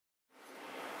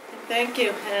Thank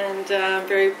you, and I'm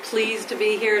very pleased to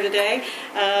be here today.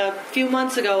 A few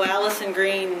months ago, Alison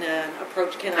Green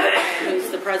approached Ken, who's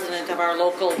the president of our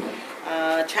local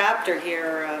chapter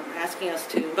here,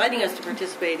 inviting us to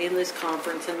participate in this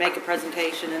conference and make a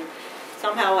presentation. And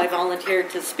somehow I volunteered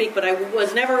to speak, but I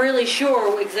was never really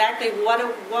sure exactly what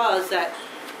it was that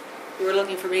you were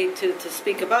looking for me to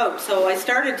speak about. So I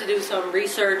started to do some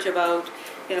research about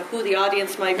who the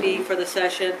audience might be for the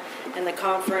session and the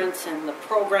conference and the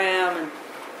program,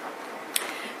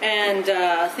 and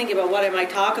thinking about what I might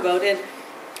talk about. And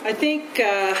I think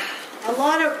a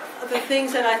lot of the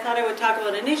things that I thought I would talk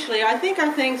about initially, I think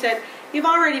are things that you've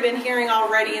already been hearing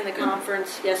already in the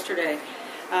conference yesterday.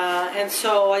 And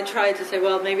so I tried to say,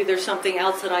 well, maybe there's something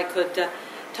else that I could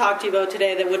talk to you about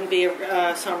today that wouldn't be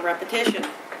some repetition.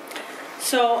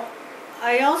 So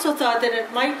I also thought that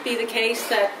it might be the case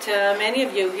that many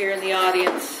of you here in the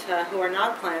audience who are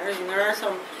not planners, and there are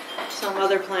some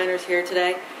other planners here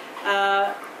today,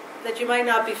 that you might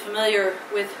not be familiar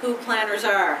with who planners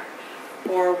are,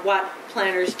 or what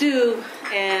planners do,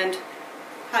 and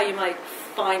how you might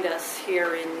find us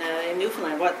here in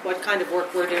Newfoundland, what kind of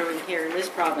work we're doing here in this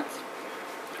province.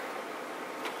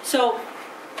 So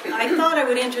I thought I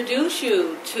would introduce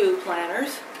you to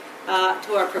planners,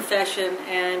 to our profession,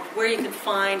 and where you can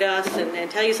find us,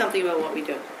 and tell you something about what we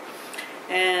do.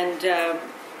 And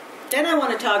then I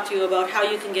want to talk to you about how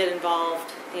you can get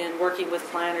involved in working with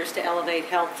planners to elevate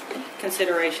health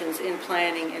considerations in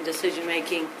planning and decision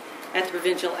making at the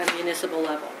provincial and municipal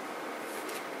level.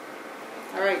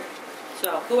 All right,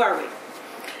 so who are we?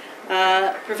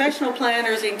 Professional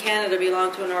planners in Canada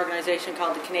belong to an organization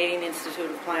called the Canadian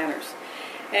Institute of Planners.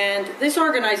 And this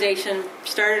organization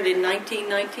started in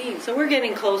 1919, so we're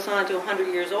getting close on to 100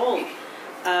 years old.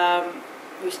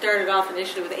 We started off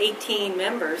initially with 18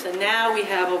 members, and now we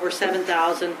have over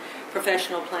 7,000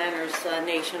 professional planners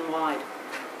nationwide.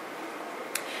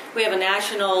 We have a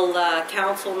national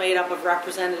council made up of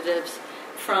representatives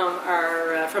from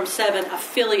from 7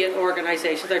 affiliate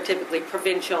organizations. They're typically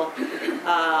provincial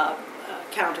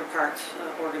counterparts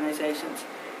organizations.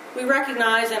 We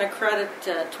recognize and accredit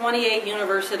 28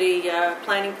 university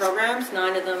planning programs.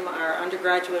 9 of them are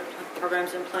undergraduate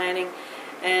programs in planning,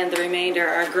 and the remainder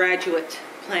are graduate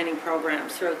planning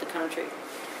programs throughout the country.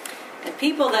 And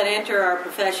people that enter our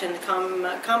profession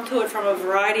come to it from a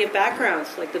variety of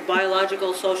backgrounds, like the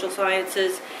biological, social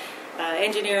sciences,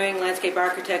 engineering, landscape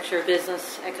architecture,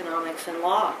 business, economics, and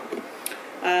law.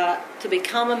 To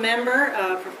become a member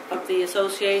of the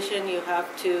association, you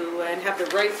have to, and have the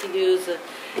right to use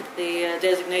the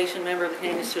designation member of the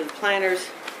Canadian Institute of Planners.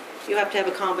 You have to have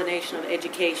a combination of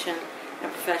education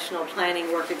and professional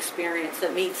planning work experience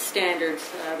that meets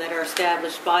standards that are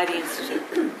established by the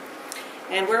Institute.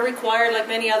 And we're required, like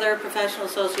many other professional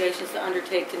associations, to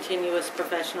undertake continuous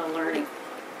professional learning.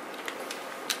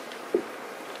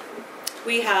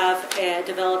 We have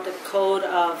developed a code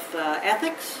of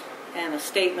ethics and a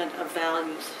statement of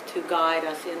values to guide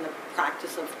us in the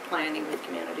practice of planning with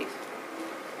communities.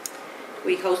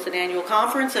 We host an annual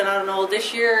conference, and I don't know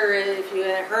this year if you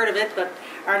had heard of it, but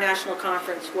our national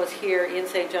conference was here in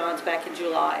St. John's back in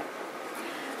July.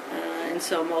 And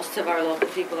so most of our local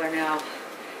people are now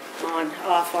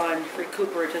off on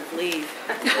recuperative leave.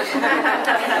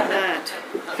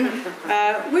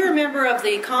 We're a member of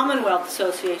the Commonwealth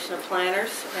Association of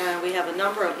Planners, and we have a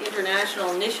number of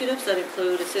international initiatives that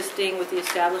include assisting with the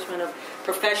establishment of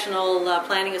professional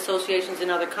planning associations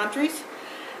in other countries.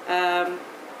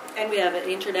 And we have an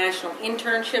international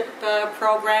internship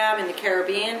program in the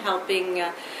Caribbean, helping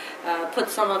put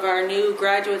some of our new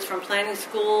graduates from planning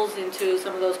schools into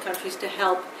some of those countries to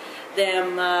help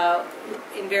them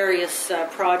in various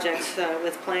projects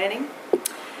with planning.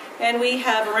 And we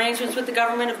have arrangements with the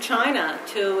government of China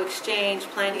to exchange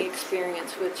planning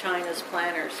experience with China's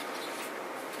planners.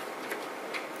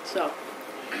 So,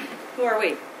 who are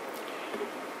we?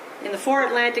 In the 4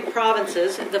 Atlantic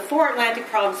provinces, the 4 Atlantic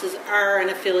provinces are an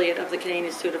affiliate of the Canadian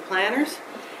Institute of Planners.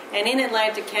 And in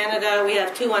Atlantic Canada, we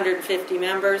have 250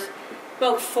 members,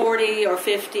 about 40 or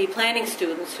 50 planning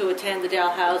students who attend the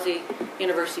Dalhousie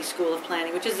University School of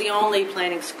Planning, which is the only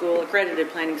planning school, accredited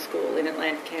planning school in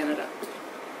Atlantic Canada.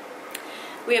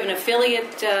 We have an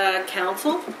affiliate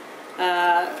council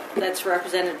that's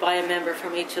represented by a member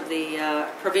from each of the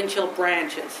provincial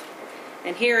branches.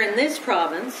 And here in this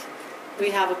province,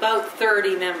 we have about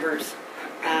 30 members.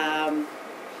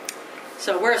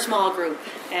 So we're a small group.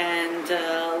 And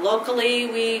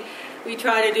locally, we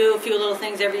try to do a few little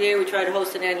things every year. We try to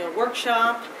host an annual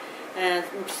workshop. And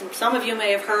some of you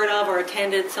may have heard of or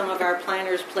attended some of our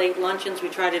Planners Plate luncheons. We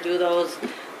try to do those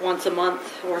once a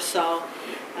month or so.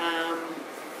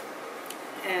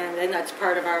 And and that's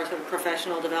part of our sort of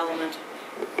professional development.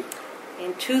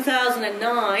 In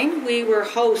 2009, we were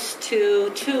host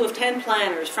to 2 of 10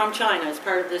 planners from China as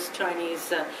part of this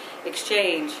Chinese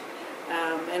exchange,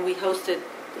 and we hosted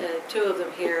 2 of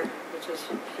them here, which was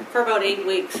for about 8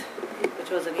 weeks, which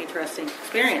was an interesting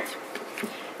experience.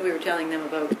 And we were telling them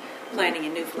about planning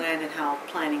in Newfoundland and how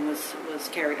planning was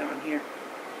carried on here.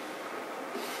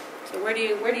 So where do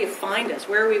you find us?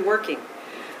 Where are we working?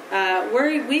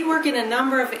 We work in a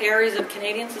number of areas of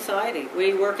Canadian society.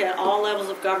 We work at all levels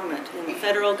of government. In the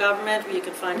federal government, you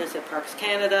can find us at Parks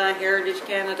Canada, Heritage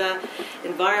Canada,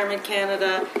 Environment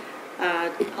Canada.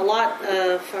 A lot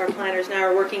of our planners now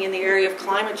are working in the area of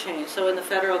climate change. So in the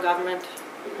federal government,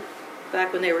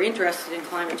 back when they were interested in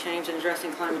climate change and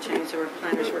addressing climate change, there were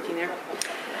planners working there.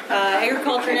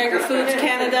 Agriculture and Agri-Foods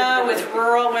Canada, with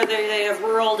rural, where they have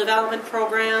rural development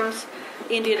programs,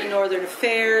 Indian and Northern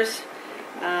Affairs,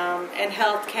 and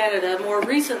Health Canada. More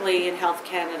recently in Health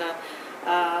Canada,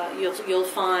 you'll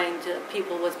find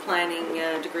people with planning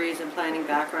degrees and planning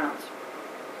backgrounds.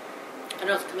 I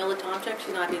know it's Camilla Tomczyk.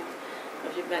 She's not in. I don't know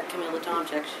if you've met Camilla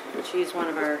Tomczyk. She's one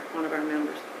of our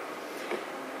members.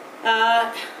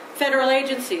 Federal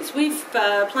agencies.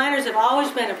 Planners have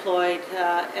always been employed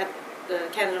at the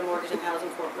Canada Mortgage and Housing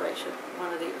Corporation,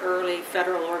 one of the early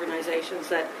federal organizations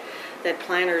that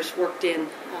planners worked in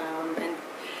and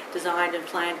designed and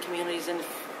planned communities. In the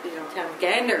town of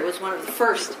Gander was one of the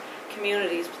first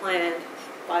communities planned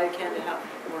by the Canada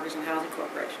Mortgage and Housing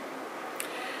Corporation.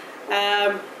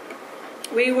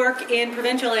 We work in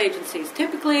provincial agencies,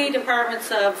 typically departments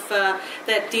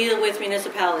that deal with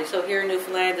municipalities. So here in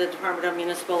Newfoundland, the Department of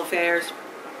Municipal Affairs.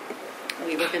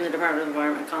 We work in the Department of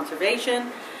Environment and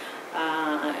Conservation,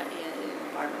 in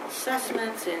environmental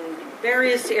assessments, in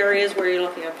various areas where you're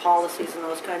looking at policies and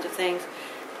those kinds of things.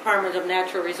 Department of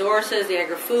Natural Resources, the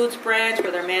Agri-Foods branch,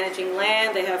 where they're managing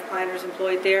land. They have planners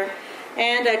employed there.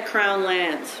 And at Crown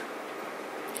Lands.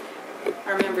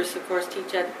 Our members, of course,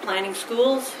 teach at planning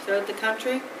schools throughout the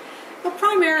country. But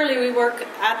primarily we work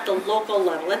at the local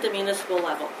level, at the municipal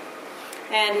level.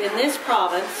 And in this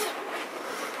province,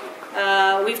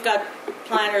 we've got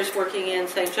planners working in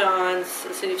St. John's,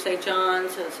 the City of St.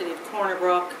 John's, the City of Corner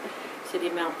Brook, City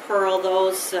of Mount Pearl.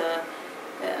 Those,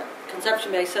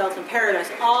 Conception Bay, South, and Paradise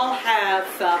all have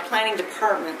planning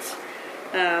departments.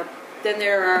 Then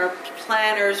there are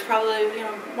planners, probably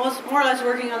more or less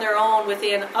working on their own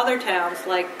within other towns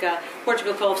like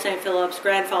Portugal Cove, St. Philip's,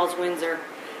 Grand Falls, Windsor.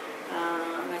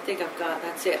 I think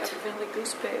that's it. Happy Valley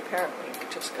Goose Bay apparently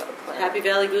just got a planner. Happy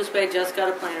Valley Goose Bay just got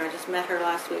a planner. I just met her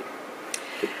last week.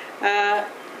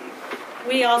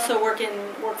 We also work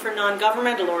for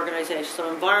non-governmental organizations,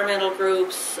 so environmental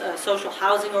groups, social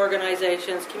housing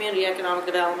organizations, community economic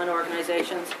development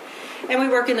organizations, and we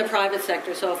work in the private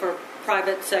sector, so for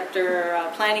private sector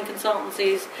planning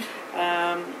consultancies,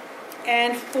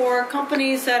 and for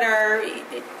companies that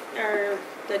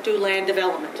do land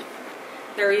development.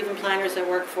 There are even planners that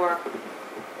work for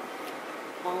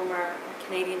Walmart,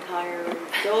 Canadian Tire,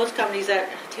 those companies that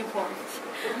Tim Hortons.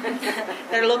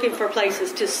 They're looking for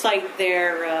places to site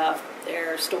their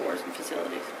stores and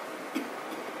facilities.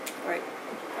 All right.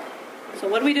 So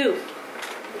what do we do?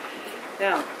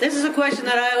 Now, this is a question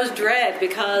that I always dread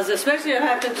because, especially I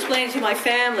have to explain to my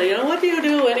family, what do you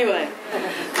do anyway?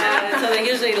 So they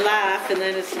usually laugh, and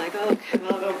then it's like, oh, okay,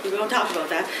 well, we won't talk about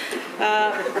that.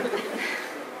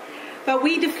 But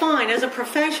we define, as a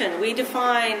profession,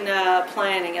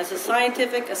 planning as a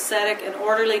scientific, aesthetic, and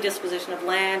orderly disposition of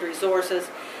land, resources,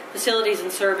 facilities,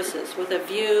 and services with a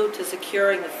view to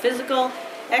securing the physical,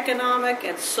 economic,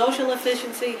 and social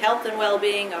efficiency, health, and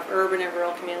well-being of urban and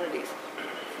rural communities.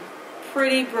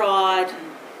 Pretty broad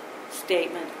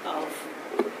statement of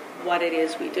what it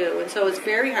is we do. And so it's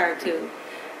very hard to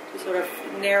sort of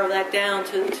narrow that down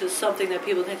to something that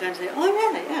people can kind of say, oh,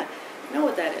 yeah, I know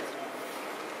what that is.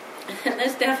 And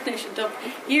this definition took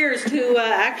years to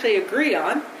actually agree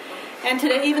on. And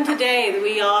even today,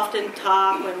 we often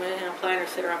talk, when planners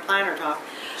sit around planner talk,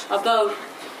 about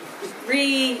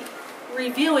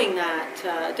reviewing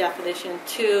that definition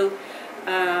to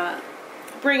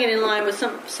bring it in line with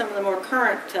some of the more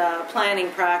current planning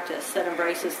practice that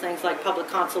embraces things like public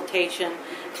consultation,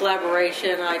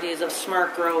 collaboration, ideas of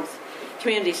smart growth,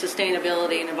 community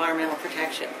sustainability, and environmental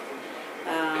protection.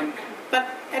 But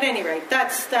at any rate,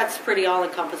 that's pretty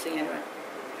all-encompassing anyway.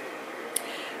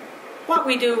 What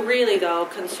we do really, though,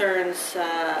 concerns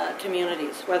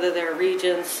communities, whether they're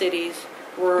regions, cities,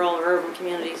 rural or urban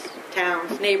communities,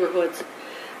 towns, neighborhoods,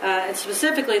 and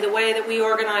specifically the way that we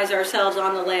organize ourselves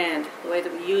on the land, the way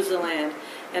that we use the land,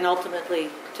 and ultimately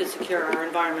to secure our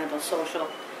environmental, social,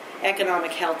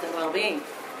 economic health and well-being.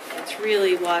 That's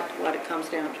really what it comes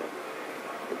down to.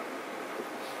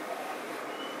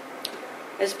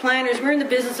 As planners, we're in the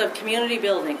business of community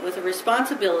building with a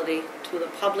responsibility to the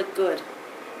public good.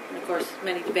 And of course,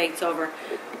 many debates over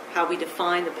how we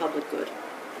define the public good.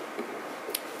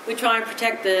 We try and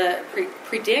predict the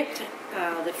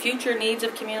future needs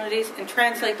of communities and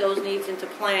translate those needs into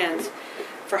plans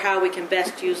for how we can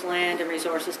best use land and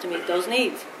resources to meet those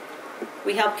needs.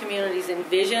 We help communities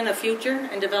envision a future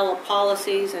and develop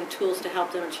policies and tools to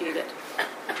help them achieve it.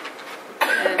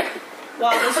 And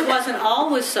while this wasn't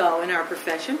always so in our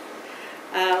profession,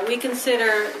 we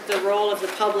consider the role of the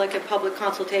public and public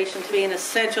consultation to be an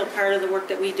essential part of the work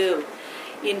that we do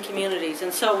in communities.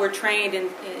 And so we're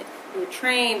trained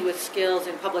with skills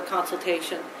in public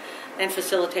consultation and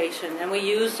facilitation. And we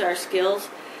use our skills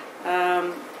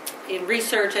in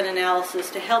research and analysis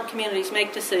to help communities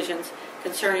make decisions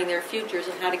concerning their futures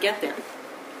and how to get there.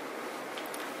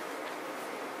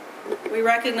 We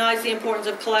recognize the importance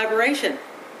of collaboration,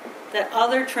 that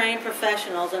other trained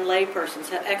professionals and laypersons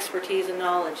have expertise and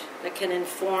knowledge that can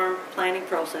inform planning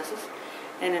processes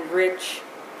and enrich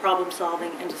problem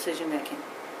solving and decision making.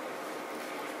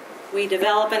 We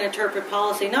develop and interpret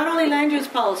policy, not only land use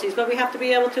policies, but we have to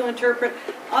be able to interpret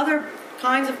other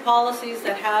kinds of policies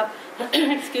that have,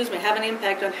 have an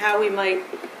impact on how we might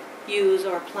use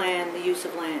or plan the use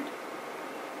of land.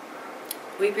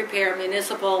 We prepare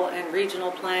municipal and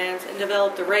regional plans and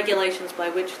develop the regulations by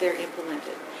which they're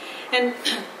implemented. And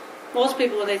most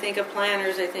people, when they think of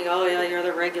planners, they think, oh yeah, you're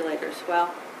the regulators.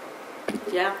 Well,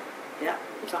 yeah,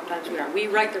 sometimes we are. We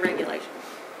write the regulations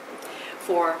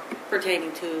for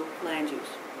pertaining to land use.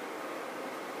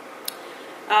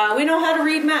 We know how to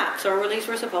read maps, or at least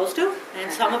we're supposed to,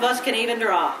 and some of us can even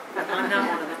draw. I'm not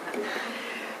one of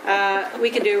them. We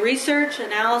can do research,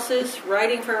 analysis,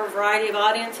 writing for a variety of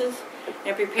audiences,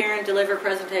 and prepare and deliver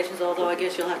presentations, although I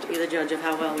guess you'll have to be the judge of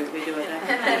how well we do at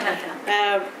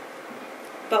that.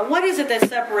 But what is it that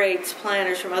separates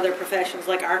planners from other professions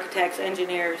like architects,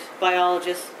 engineers,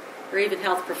 biologists, or even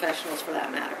health professionals for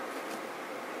that matter?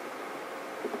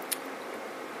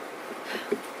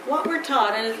 What we're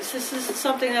taught, and this is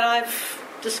something that I've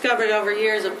discovered over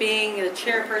years of being the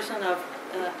chairperson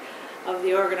of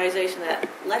the organization that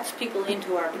lets people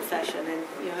into our profession, and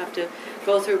you have to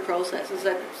go through processes,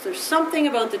 that there's something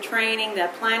about the training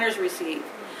that planners receive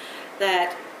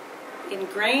that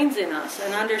ingrains in us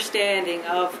an understanding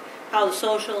of how the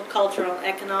social, cultural,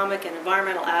 economic, and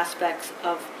environmental aspects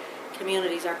of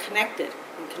communities are connected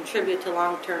and contribute to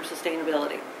long-term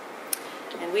sustainability.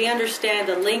 And we understand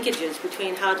the linkages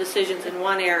between how decisions in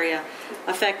one area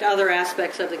affect other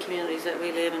aspects of the communities that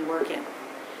we live and work in.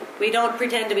 We don't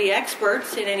pretend to be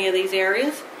experts in any of these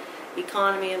areas,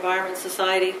 economy, environment,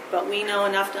 society, but we know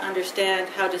enough to understand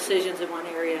how decisions in one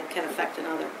area can affect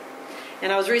another.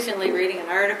 And I was recently reading an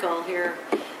article here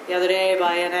the other day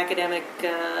by an academic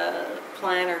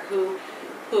planner who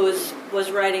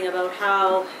was writing about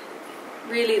how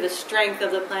really the strength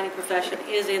of the planning profession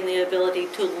is in the ability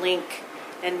to link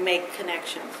and make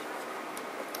connections.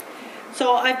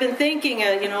 So I've been thinking,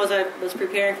 as I was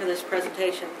preparing for this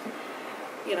presentation,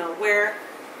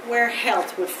 where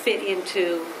health would fit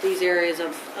into these areas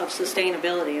of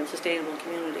sustainability and sustainable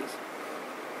communities.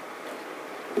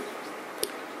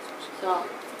 So,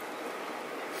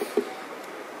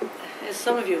 as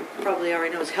some of you probably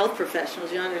already know as health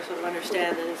professionals, you sort of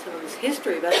understand some of this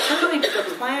history, but certainly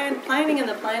the planning and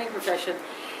the planning profession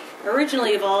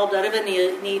originally evolved out of a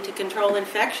need to control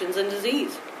infections and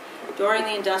disease during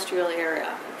the industrial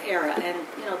era.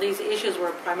 And these issues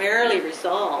were primarily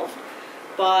resolved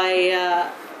by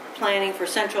planning for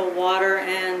central water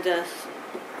and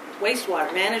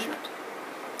wastewater management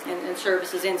and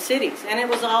services in cities. And it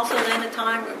was also then a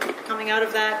time coming out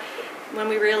of that when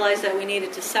we realized that we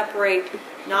needed to separate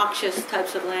noxious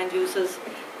types of land uses,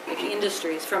 like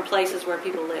industries, from places where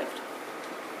people lived.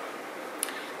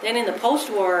 Then in the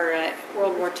post-war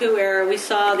World War II era, we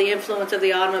saw the influence of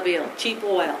the automobile, cheap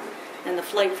oil, and the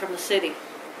flight from the city.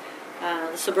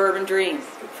 The suburban dream,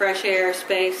 fresh air,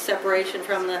 space, separation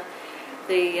from the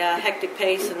hectic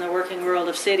pace and the working world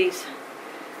of cities.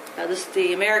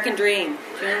 The American dream,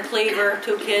 June Cleaver,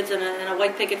 2 kids and a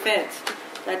white picket fence.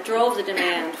 That drove the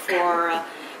demand for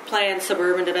planned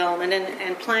suburban development,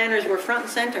 and planners were front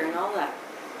and center in all that.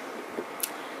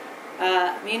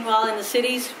 Meanwhile, in the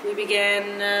cities, we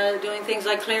began doing things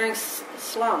like clearing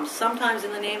slums, sometimes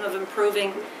in the name of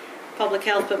improving public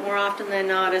health, but more often than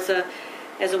not as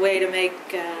a way to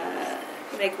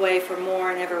make way for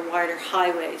more and ever wider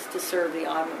highways to serve the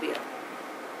automobile.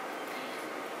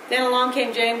 Then along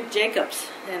came Jane Jacobs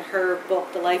and her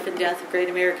book, The Life and Death of Great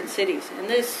American Cities. And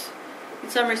this in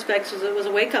some respects, it was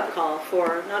a wake-up call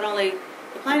for not only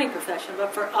the planning profession,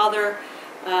 but for other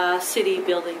city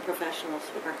building professionals,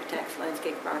 architects,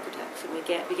 landscape architects. And we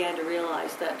began to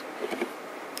realize that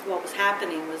what was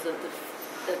happening was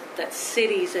that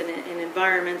cities and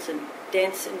environments and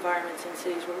dense environments in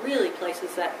cities were really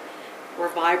places that were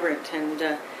vibrant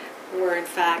and were, in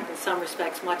fact, in some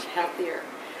respects, much healthier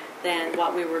than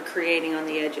what we were creating on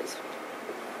the edges.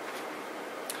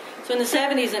 So in the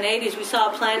 70s and 80s, we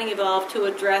saw planning evolve to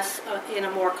address in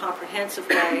a more comprehensive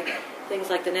way things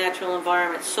like the natural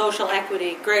environment, social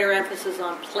equity, greater emphasis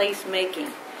on place making,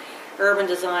 urban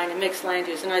design, and mixed land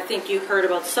use. And I think you heard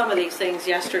about some of these things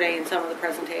yesterday in some of the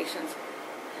presentations.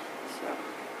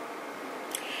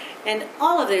 And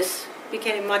all of this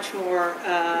became much more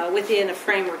within a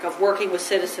framework of working with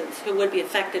citizens who would be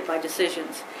affected by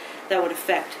decisions that would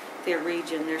affect their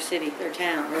region, their city, their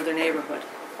town, or their neighborhood.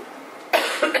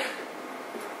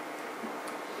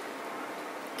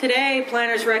 Today,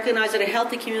 planners recognize that a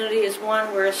healthy community is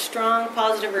one where a strong,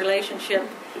 positive relationship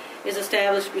is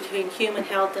established between human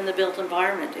health and the built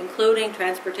environment, including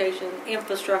transportation,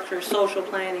 infrastructure, social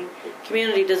planning,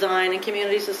 community design, and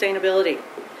community sustainability.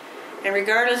 And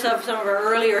regardless of some of our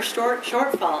earlier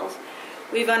shortfalls,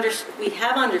 we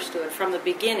have understood from the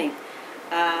beginning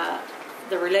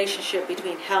the relationship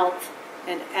between health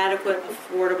and adequate,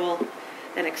 affordable,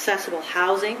 and accessible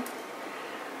housing,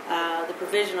 the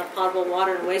provision of potable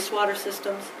water and wastewater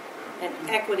systems, and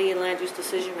equity in land use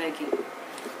decision making.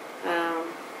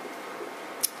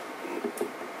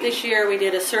 This year we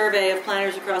did a survey of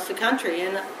planners across the country,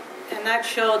 and that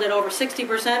showed that over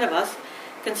 60% of us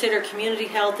consider community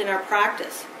health in our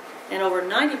practice, and over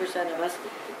 90% of us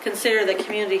consider that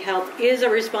community health is a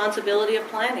responsibility of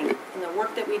planning, and the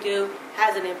work that we do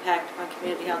has an impact on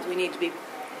community health. We need to be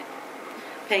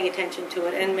paying attention to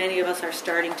it, and many of us are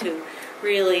starting to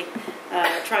really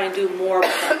try and do more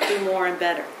and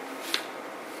better.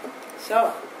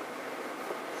 So,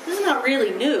 this is not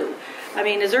really new. I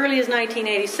mean, as early as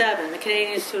 1987, the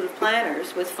Canadian Institute of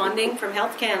Planners, with funding from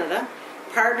Health Canada,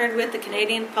 partnered with the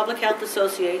Canadian Public Health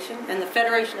Association and the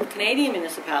Federation of Canadian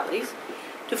Municipalities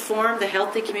to form the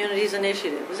Healthy Communities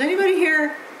Initiative. Does anybody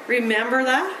here remember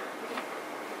that?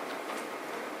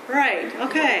 Right,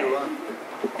 okay.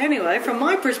 Anyway, from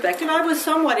my perspective, I was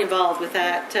somewhat involved with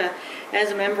that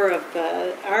as a member of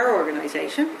our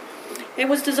organization. It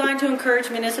was designed to encourage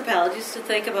municipalities to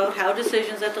think about how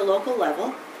decisions at the local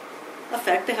level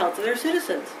affect the health of their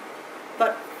citizens.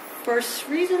 But for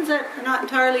reasons that are not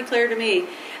entirely clear to me,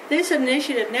 this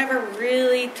initiative never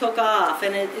really took off,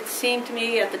 and it seemed to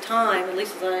me at the time, at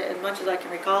least as much as I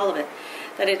can recall of it,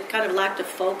 that it kind of lacked a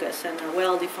focus and a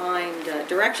well-defined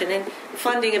direction, and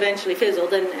funding eventually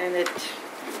fizzled, and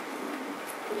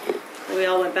we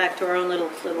all went back to our own little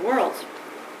worlds.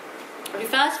 If you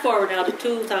fast forward now to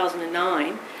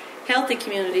 2009, Healthy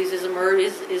Communities is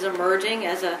emerging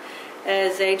as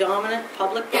a dominant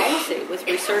public policy with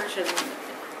research and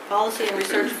policy and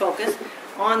research focus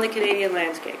on the Canadian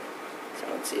landscape.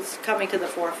 So it's coming to the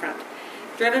forefront.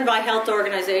 Driven by health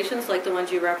organizations like the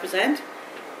ones you represent,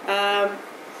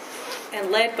 and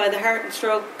led by the Heart and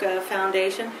Stroke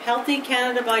Foundation, Healthy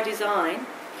Canada by Design,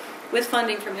 with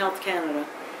funding from Health Canada,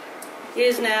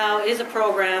 is a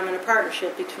program and a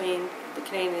partnership between the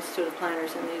Canadian Institute of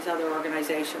Planners and these other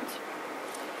organizations.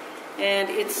 And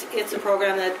it's a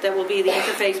program that will be the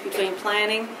interface between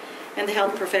planning and the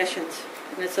health professions.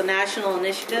 And it's a national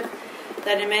initiative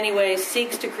that in many ways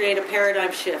seeks to create a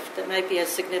paradigm shift that might be as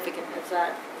significant as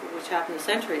that which happened a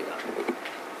century ago.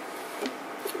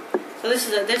 So this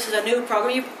is a new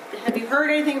program. Have you heard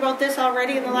anything about this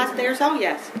already in the last day or so?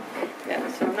 Yes. Yeah,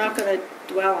 so I'm not going to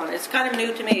dwell on it. It's kind of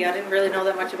new to me. I didn't really know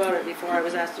that much about it before I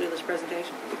was asked to do this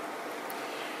presentation.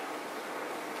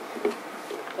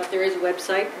 But there is a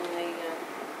website, and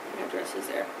the address is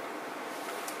there.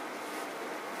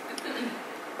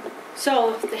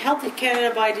 So, the Healthy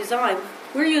Canada by Design,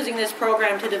 we're using this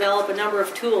program to develop a number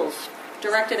of tools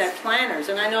directed at planners.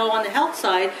 And I know on the health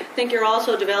side, I think you're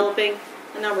also developing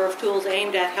a number of tools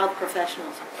aimed at health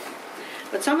professionals.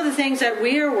 But some of the things that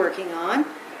we are working on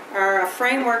are a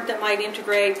framework that might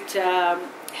integrate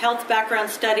health background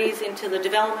studies into the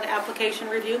development application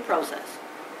review process.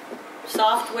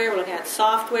 Software, we're looking at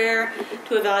software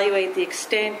to evaluate the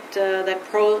extent that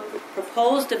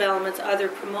proposed developments either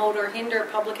promote or hinder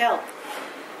public health.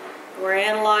 We're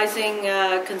analyzing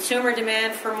consumer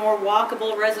demand for more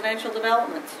walkable residential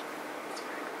developments.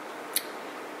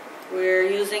 We're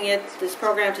using this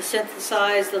program to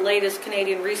synthesize the latest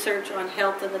Canadian research on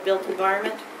health in the built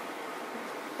environment.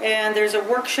 And there's a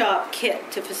workshop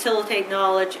kit to facilitate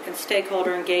knowledge and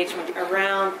stakeholder engagement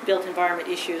around built environment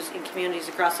issues in communities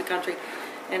across the country.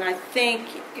 And I think,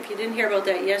 if you didn't hear about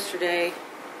that yesterday,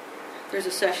 there's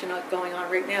a session going on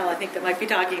right now, I think, that might be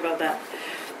talking about that.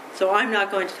 So I'm not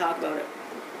going to talk about it.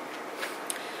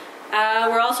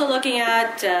 We're also looking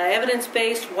at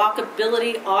evidence-based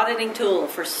walkability auditing tool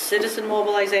for citizen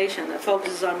mobilization that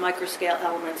focuses on microscale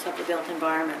elements of the built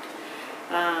environment.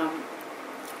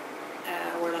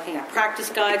 We're looking at practice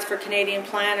guides for Canadian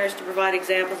planners to provide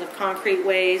examples of concrete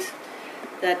ways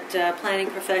that planning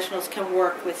professionals can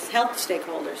work with health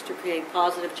stakeholders to create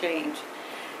positive change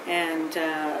and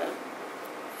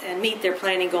meet their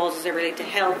planning goals as they relate to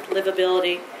health,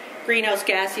 livability, greenhouse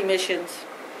gas emissions,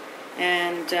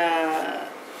 and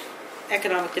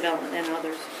economic development and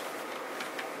others.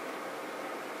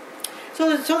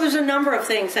 So there's a number of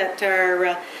things that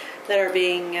are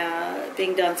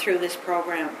being done through this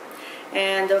program.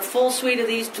 And the full suite of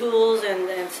these tools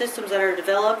and systems that are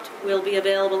developed will be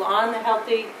available on the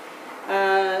Healthy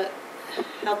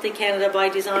Canada by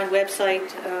Design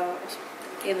website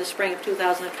in the spring of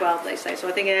 2012, they say. So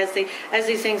I think as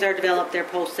these things are developed, they're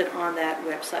posted on that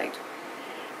website.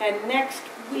 And next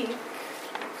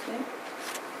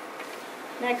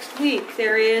week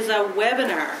there is a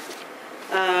webinar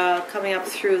coming up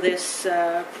through this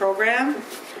program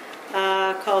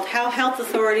called How Health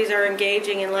Authorities Are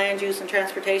Engaging in Land Use and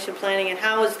Transportation Planning, and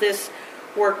how is this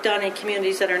work done in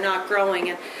communities that are not growing.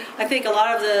 And I think a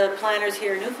lot of the planners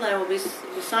here in Newfoundland will be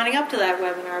signing up to that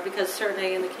webinar, because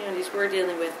certainly in the communities we're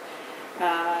dealing with,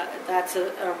 that's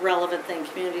a relevant thing,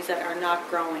 communities that are not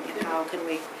growing, and how can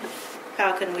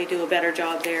we do a better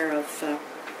job there of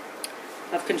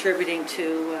contributing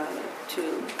to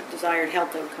desired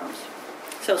health outcomes.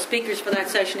 So speakers for that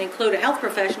session include a health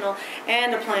professional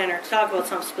and a planner to talk about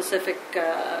some specific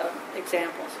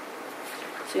examples.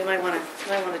 So you might want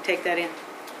to take that in.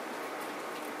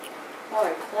 All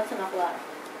right, that's enough of that.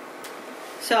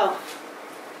 So,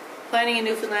 planning in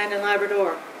Newfoundland and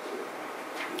Labrador.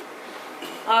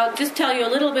 I'll just tell you a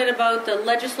little bit about the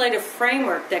legislative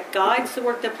framework that guides the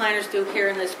work that planners do here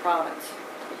in this province.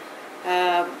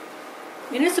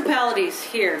 Municipalities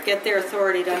here get their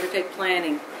authority to undertake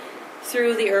planning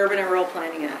through the Urban and Rural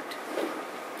Planning Act.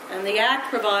 And the Act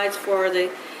provides for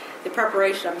the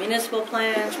preparation of municipal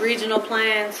plans, regional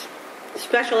plans,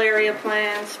 special area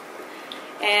plans,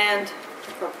 and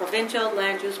for provincial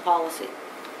land use policy.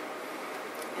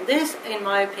 And this, in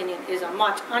my opinion, is a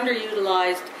much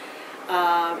underutilized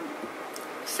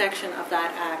section of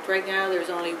that Act. Right now there's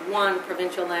only one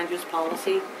provincial land use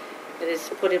policy that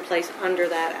is put in place under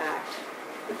that Act.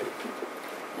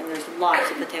 And there's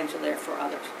lots of potential there for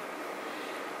others.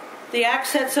 The Act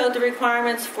sets out the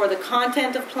requirements for the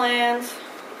content of plans,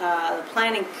 the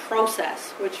planning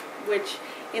process, which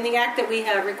in the Act that we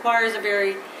have requires a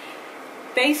very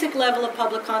basic level of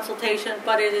public consultation,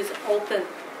 but it is open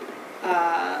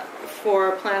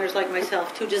for planners like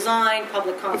myself to design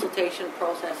public consultation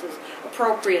processes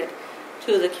appropriate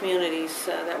to the communities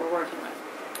that we're working with.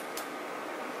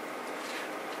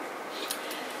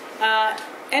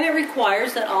 And it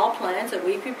requires that all plans that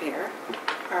we prepare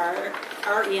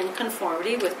are in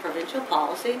conformity with provincial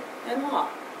policy and law.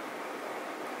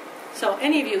 So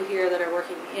any of you here that are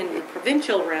working in the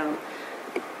provincial realm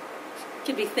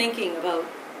could be thinking about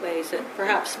ways that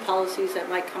perhaps policies that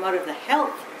might come out of the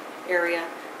health area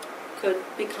could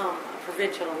become a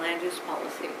provincial land use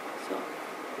policy. So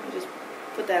I'll just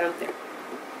put that out there.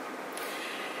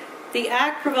 The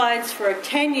Act provides for a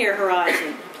 10-year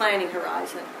horizon, planning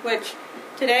horizon, which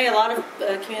today a lot of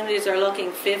communities are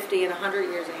looking 50 and 100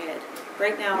 years ahead.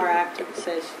 Right now our Act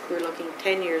says we're looking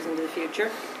 10 years into the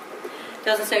future. It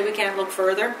doesn't say we can't look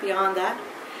further beyond that.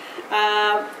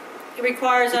 It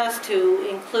requires us to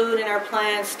include in our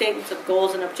plans statements of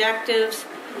goals and objectives,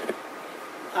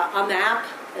 a map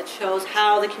that shows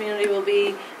how the community will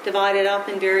be divided up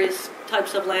in various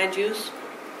types of land use.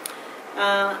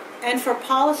 And for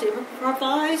policy, it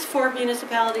provides for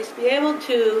municipalities to be able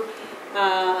to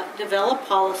develop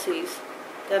policies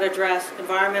that address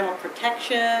environmental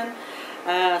protection,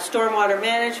 stormwater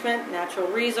management, natural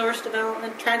resource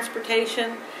development,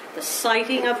 transportation, the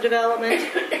siting of development,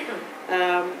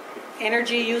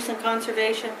 energy use and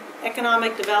conservation,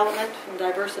 economic development and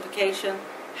diversification,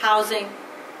 housing,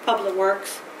 public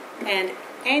works, and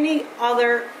any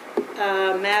other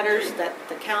matters that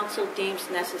the council deems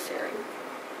necessary.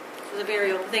 This is a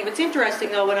very open thing. But it's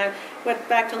interesting, though, when I went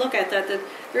back to look at that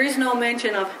there is no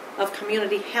mention of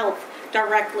community health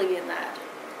directly in that.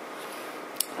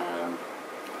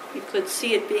 You could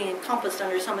see it being encompassed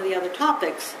under some of the other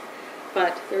topics,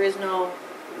 but there is no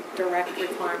direct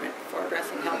requirement for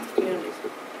addressing health communities.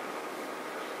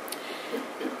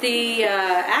 The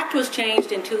Act was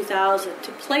changed in 2000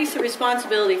 to place the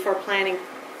responsibility for planning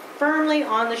firmly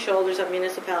on the shoulders of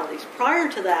municipalities.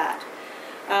 Prior to that,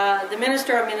 the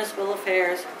Minister of Municipal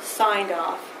Affairs signed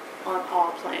off on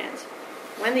all plans.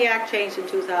 When the Act changed in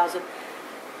 2000,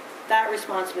 that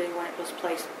responsibility was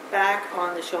placed back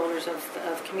on the shoulders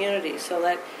of communities, so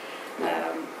that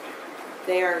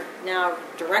they are now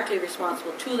directly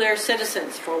responsible to their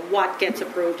citizens for what gets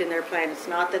approved in their plan. It's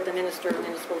not that the Minister of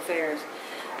Municipal Affairs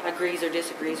agrees or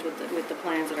disagrees with the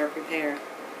plans that are prepared.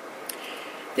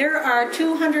 There are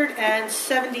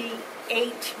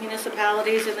 278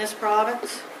 municipalities in this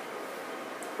province.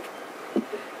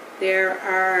 There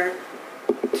are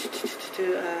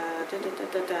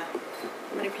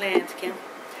how many plans, Kim?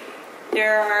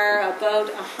 There are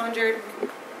about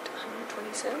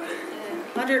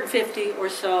 150 or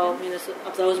so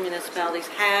of those municipalities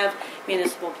have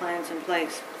municipal plans in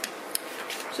place.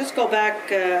 Just go back,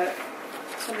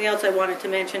 something else I wanted to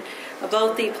mention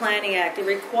about the Planning Act.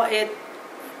 It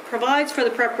provides for the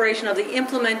preparation of the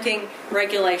implementing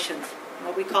regulations,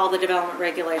 what we call the development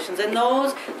regulations. And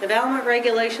those development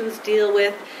regulations deal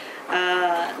with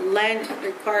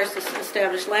requires to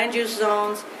establish land use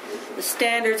zones, the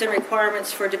standards and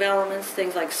requirements for developments,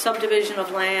 things like subdivision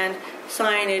of land,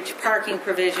 signage, parking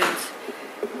provisions,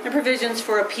 and provisions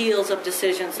for appeals of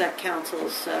decisions that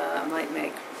councils might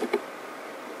make.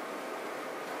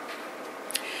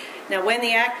 Now, when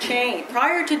the Act changed,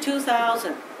 prior to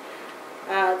 2000,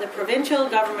 the provincial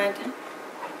government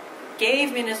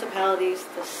gave municipalities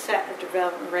the set of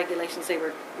development regulations they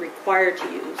were required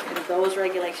to use, and those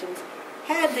regulations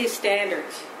had these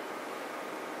standards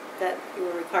that you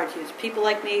were required to use. People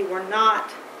like me were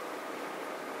not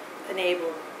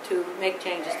enabled to make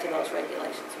changes to those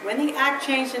regulations. When the Act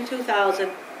changed in 2000,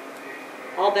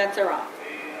 all bets are off.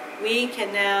 We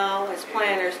can now, as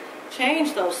planners,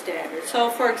 change those standards. So,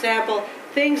 for example,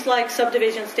 things like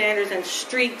subdivision standards and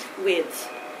street widths.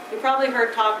 You probably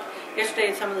heard talk yesterday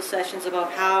in some of the sessions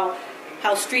about how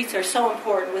streets are so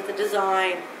important with the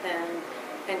design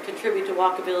and contribute to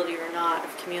walkability or not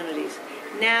of communities.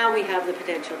 Now we have the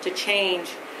potential to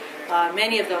change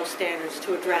many of those standards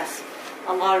to address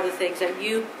a lot of the things that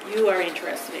you are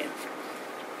interested in.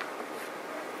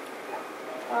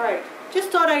 All right,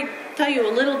 just thought I'd tell you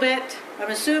a little bit. I'm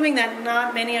assuming that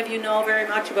not many of you know very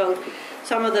much about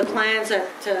some of the plans that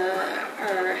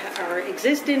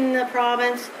exist in the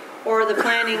province, or the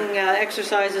planning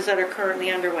exercises that are currently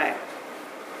underway.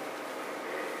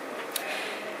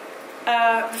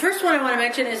 The first one I want to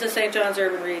mention is the St. John's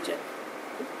Urban Region.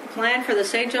 The plan for the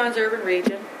St. John's Urban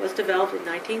Region was developed in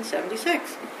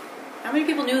 1976. How many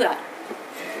people knew that?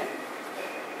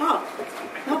 Oh,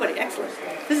 nobody. Excellent.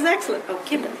 This is excellent. Oh,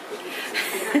 Kim.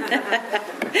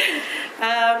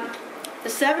 The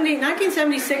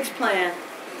 1976 plan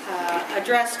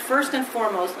addressed first and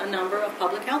foremost a number of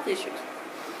public health issues.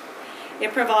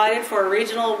 It provided for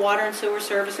regional water and sewer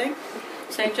servicing,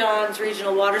 St. John's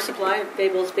regional water supply at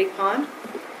Babel's Big Pond.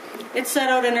 It set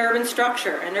out an urban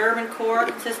structure, an urban core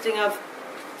consisting of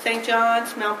St.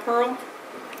 John's, Mount Pearl,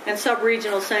 and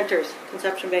sub-regional centers,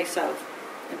 Conception Bay South.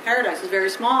 And Paradise was very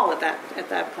small at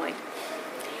that point.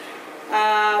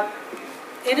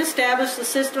 It established the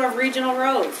system of regional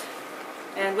roads.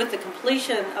 And with the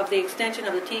completion of the extension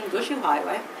of the Teen-Gushue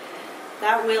Highway,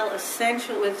 that will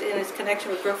essentially, in its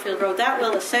connection with Brookfield Road, that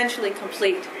will essentially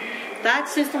complete that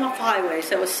system of highways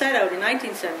that was set out in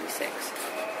 1976.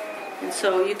 And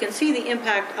so you can see the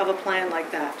impact of a plan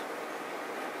like that.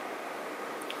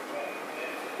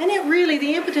 And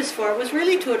the impetus for it was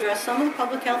really to address some of the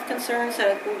public health concerns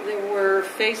that they were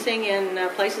facing in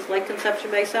places like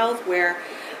Conception Bay South, where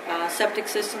septic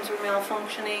systems were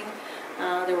malfunctioning.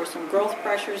 There were some growth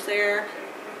pressures there.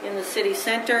 In the city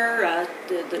center,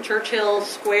 the Churchill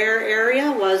Square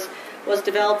area was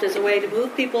developed as a way to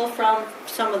move people from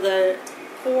some of the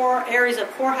poor areas of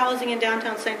poor housing in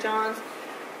downtown St. John's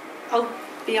out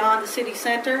beyond the city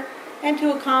center, and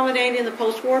to accommodate in the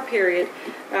post-war period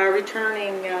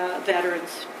returning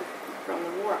veterans from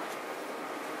the war.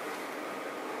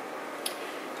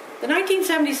 The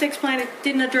 1976 plan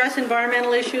didn't address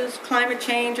environmental issues, climate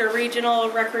change, or regional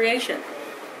recreation.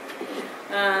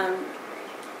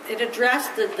 It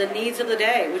addressed the needs of the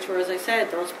day, which were, as I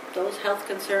said, those health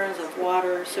concerns of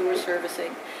water, sewer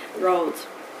servicing, roads.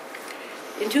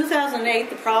 In 2008,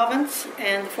 the province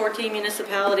and the 14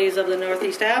 municipalities of the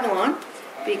Northeast Avalon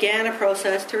began a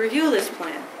process to review this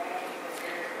plan.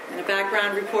 And a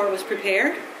background report was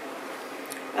prepared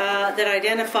that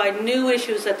identified new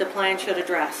issues that the plan should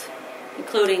address,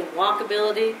 including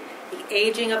walkability, the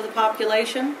aging of the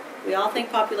population. We all think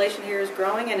population here is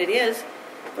growing, and it is,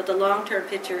 but the long-term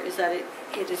picture is that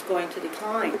it is going to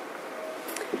decline.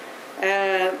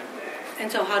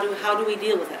 And so how do we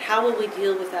deal with that? How will we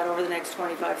deal with that over the next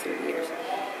 25, 30 years?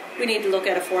 We need to look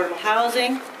at affordable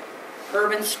housing,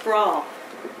 urban sprawl,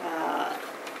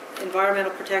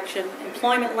 environmental protection,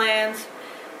 employment lands,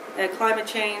 climate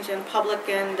change, and public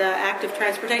and active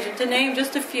transportation, to name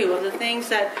just a few of the things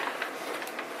that,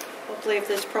 hopefully, if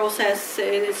this process,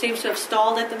 it seems to have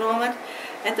stalled at the moment,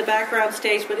 at the background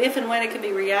stage, but if and when it can be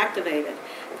reactivated,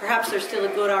 perhaps there's still a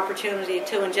good opportunity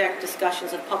to inject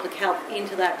discussions of public health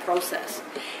into that process.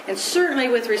 And certainly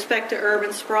with respect to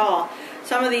urban sprawl,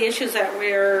 some of the issues that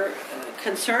we're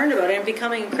concerned about and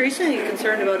becoming increasingly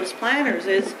concerned about as planners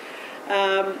is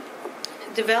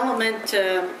development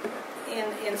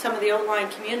in some of the outlying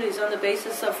communities on the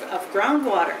basis of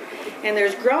groundwater. And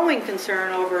there's growing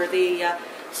concern over the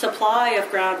supply of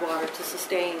groundwater to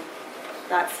sustain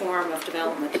that form of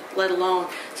development, let alone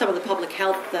some of the public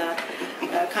health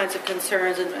kinds of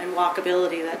concerns and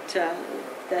walkability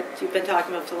that you've been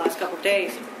talking about for the last couple of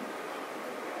days.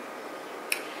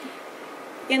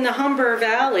 In the Humber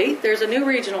Valley, there's a new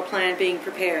regional plan being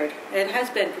prepared. It has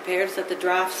been prepared. It's at the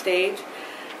draft stage.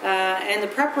 And the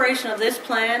preparation of this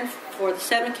plan for the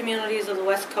 7 communities of the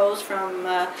West Coast from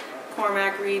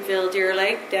Cormac, Reedville, Deer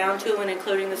Lake, down to and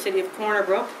including the city of Corner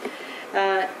Brook,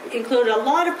 included a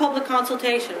lot of public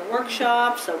consultation,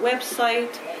 workshops, a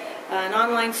website, an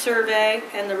online survey,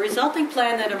 and the resulting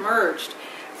plan that emerged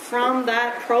from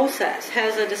that process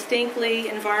has a distinctly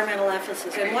environmental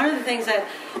emphasis. And one of the things that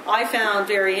I found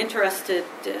very interesting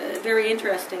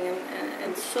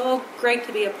and so great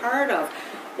to be a part of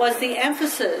was the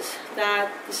emphasis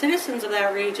that the citizens of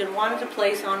that region wanted to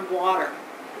place on water.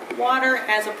 Water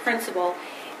as a principle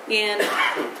in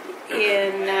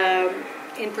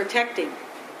protecting.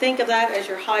 Think of that as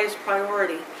your highest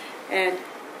priority and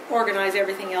organize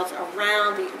everything else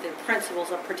around the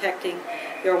principles of protecting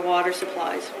your water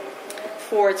supplies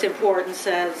for its importance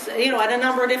as, at a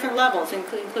number of different levels,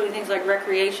 including things like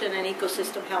recreation and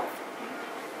ecosystem health.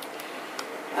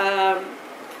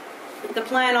 The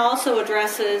plan also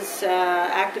addresses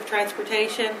active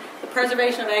transportation, the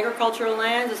preservation of agricultural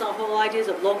lands, the whole ideas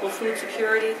of local food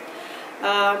security.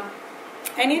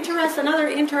 Another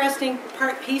interesting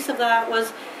piece of that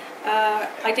was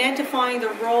identifying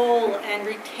the role and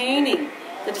retaining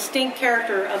the distinct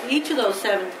character of each of those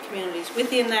 7 communities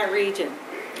within that region,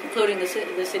 including the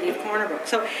city of Corner Brook.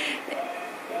 So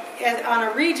on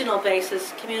a regional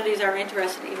basis, communities are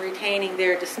interested in retaining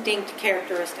their distinct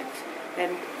characteristics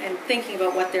and thinking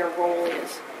about what their role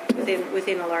is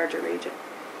within a larger region.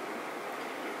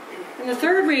 And the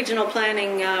third regional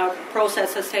planning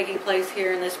process that's taking place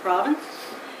here in this province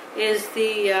is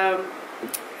the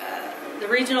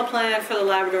regional plan for the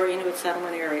Labrador Inuit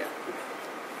settlement area.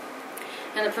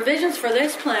 And the provisions for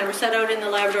this plan were set out in the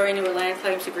Labrador Inuit Land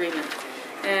Claims Agreement.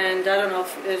 And I don't know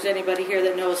if there's anybody here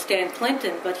that knows Stan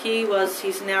Clinton, but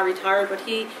he's now retired, but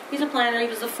he's a planner. He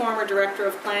was the former director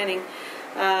of planning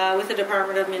with the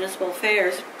Department of Municipal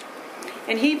Affairs.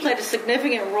 And he played a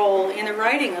significant role in the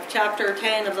writing of Chapter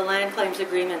 10 of the Land Claims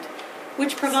Agreement,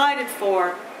 which provided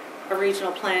for a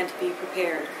regional plan to be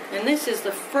prepared. And this is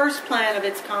the first plan of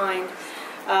its kind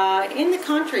in the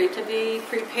country to be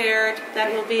prepared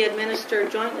that will be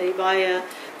administered jointly by a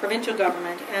provincial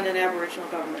government and an Aboriginal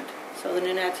government. So the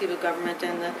Nunatsiavut government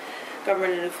and the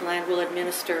government of Newfoundland will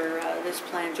administer this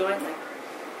plan jointly.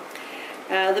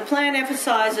 The plan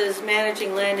emphasizes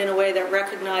managing land in a way that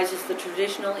recognizes the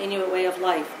traditional Inuit way of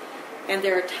life and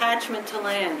their attachment to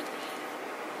land,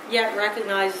 yet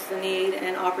recognizes the need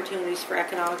and opportunities for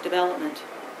economic development.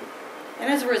 And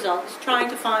as a result, it's trying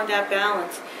to find that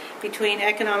balance between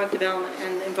economic development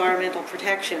and environmental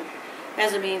protection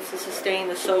as a means to sustain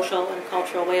the social and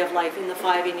cultural way of life in the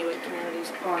 5 Inuit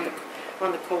communities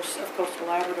on the coast of coastal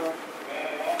Labrador.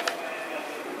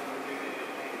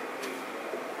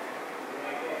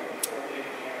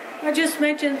 I just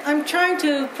mentioned, I'm trying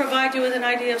to provide you with an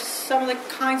idea of some of the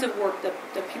kinds of work that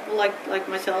people like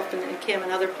myself and Kim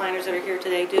and other planners that are here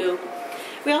today do.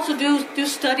 We also do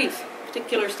studies,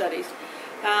 particular studies.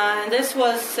 And this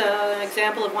was an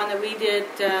example of one that we did,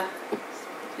 I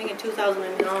think in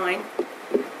 2009,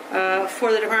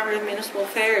 for the Department of Municipal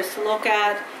Affairs to look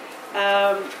at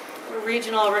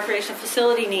regional recreation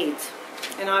facility needs.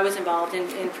 And I was involved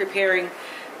in preparing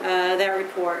that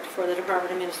report for the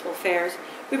Department of Municipal Affairs.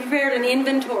 We prepared an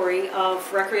inventory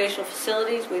of recreational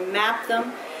facilities. We mapped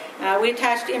them. We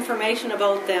attached information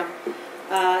about them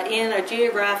in a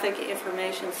geographic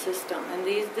information system. And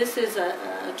this is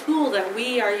a tool that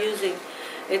we are using.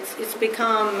 It's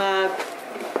become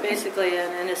basically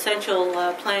an essential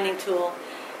planning tool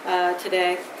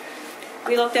today.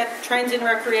 We looked at trends in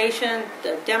recreation,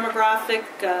 the demographic,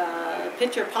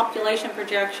 picture population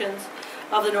projections,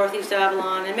 of the Northeast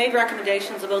Avalon and made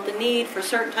recommendations about the need for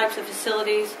certain types of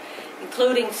facilities,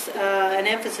 including an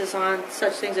emphasis on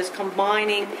such things as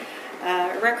combining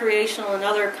recreational and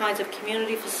other kinds of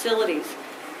community facilities,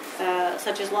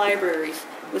 such as libraries,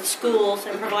 with schools,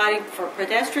 and providing for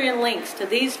pedestrian links to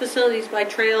these facilities by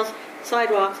trails,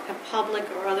 sidewalks, and public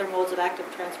or other modes of active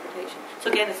transportation.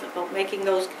 So again, it's about making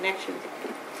those connections.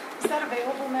 Is that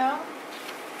available now?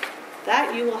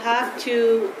 That you will have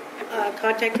to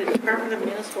contact the Department of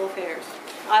Municipal Affairs.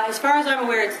 As far as I'm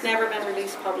aware, it's never been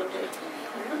released publicly.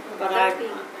 But that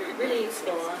would be really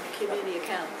useful on community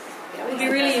accounts. It would be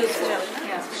really useful.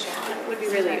 Yeah. It would be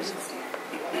really useful.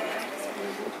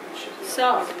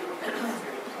 So,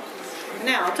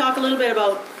 now I'll talk a little bit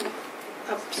about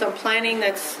some planning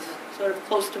that's sort of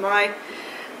close to my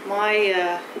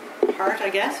heart, I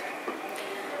guess.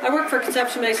 I worked for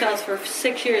Conception-based health for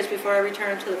 6 years before I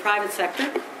returned to the private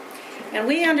sector. And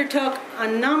we undertook a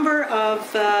number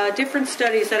of different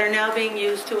studies that are now being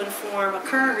used to inform a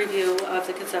current review of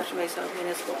the Conception-based health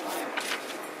municipal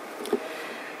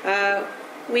plan.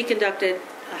 We conducted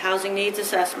a housing needs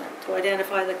assessment to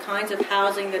identify the kinds of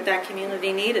housing that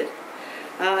community needed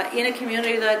in a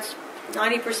community that's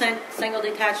 90% single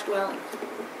detached dwelling.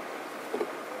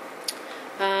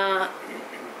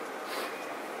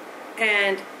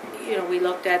 And we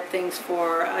looked at things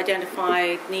for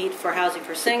identified need for housing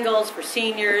for singles, for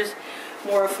seniors,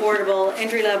 more affordable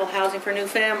entry-level housing for new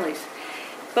families.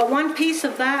 But one piece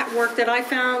of that work that I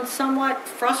found somewhat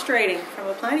frustrating from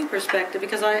a planning perspective,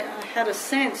 because I had a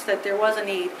sense that there was a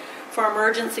need for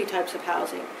emergency types of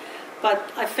housing. But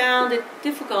I found it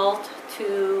difficult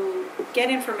to get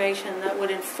information that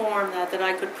would inform that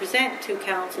I could present to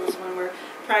councils when we're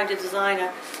trying to design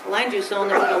a land use zone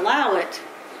that would allow it,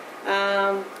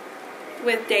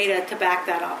 with data to back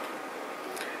that up.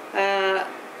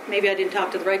 Maybe I didn't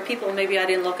talk to the right people, maybe I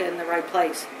didn't look at it in the right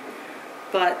place.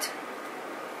 But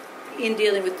in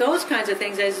dealing with those kinds of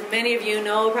things, as many of you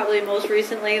know, probably most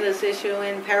recently, this issue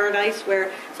in Paradise where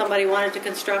somebody wanted to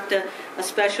construct a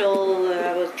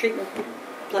special treatment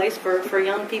place for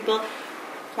young people.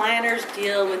 Planners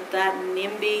deal with that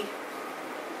NIMBY,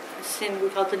 we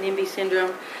call it the NIMBY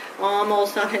syndrome,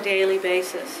 almost on a daily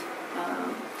basis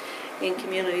in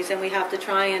communities, and we have to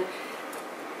try and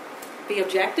be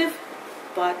objective,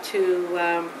 but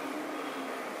to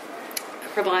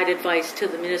provide advice to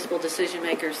the municipal decision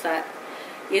makers that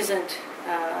isn't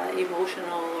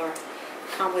emotional or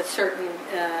come with certain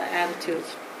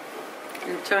attitudes,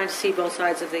 and trying to see both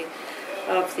sides of the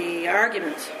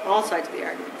arguments, all sides of the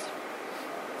arguments.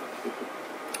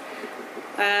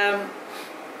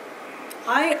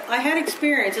 I had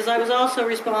experience, as I was also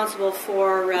responsible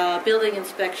for building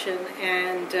inspection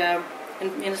and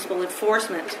municipal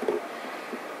enforcement.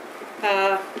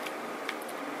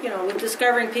 With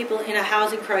discovering people in a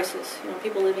housing crisis,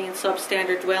 people living in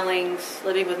substandard dwellings,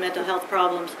 living with mental health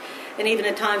problems, and even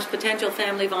at times potential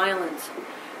family violence.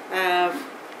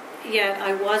 Yet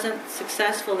I wasn't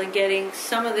successful in getting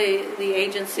some of the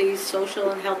agencies, social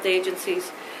and health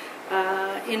agencies,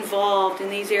 involved in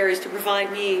these areas to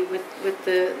provide me with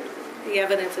the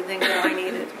evidence and things that I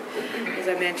needed, as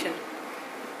I mentioned.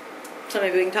 So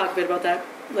maybe we can talk a bit about that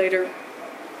later.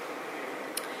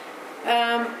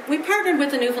 We partnered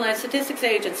with the Newfoundland Statistics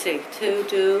Agency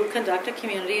to conduct a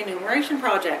community enumeration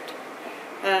project,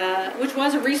 which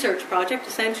was a research project,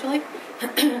 essentially.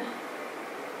 And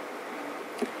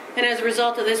as a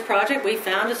result of this project, we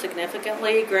found a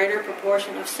significantly greater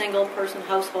proportion of single-person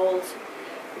households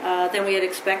than we had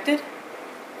expected.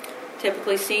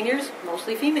 Typically seniors,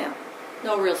 mostly female.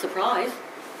 No real surprise.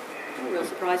 No real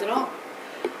surprise at all.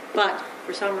 But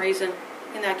for some reason,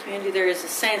 in that community, there is a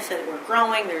sense that we're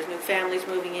growing, there's new families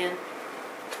moving in,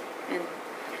 and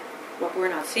what we're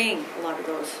not seeing a lot of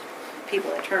those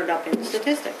people that turned up in the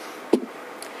statistics.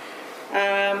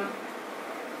 And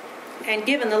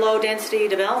given the low density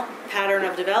pattern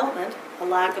of development, a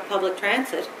lack of public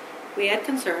transit, we had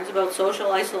concerns about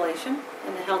social isolation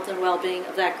and the health and well-being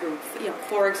of that group.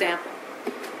 For example,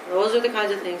 those are the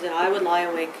kinds of things that I would lie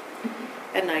awake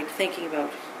at night thinking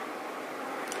about.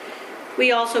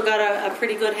 We also got a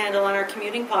pretty good handle on our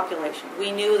commuting population.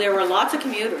 We knew there were lots of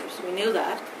commuters. We knew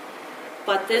that.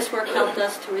 But this work helped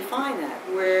us to refine that.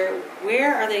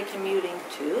 Where are they commuting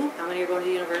to? How many are going to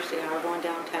the university? How are going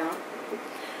downtown?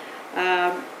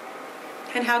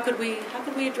 And how could we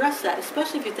address that?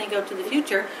 Especially if you think out to the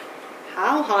future,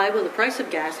 how high will the price of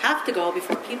gas have to go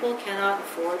before people cannot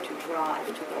afford to drive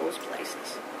to those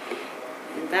places?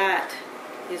 And that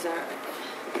is I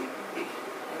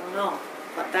don't know.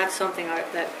 But that's something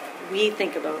that we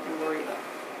think about and worry about.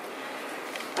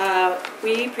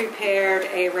 we prepared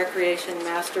a recreation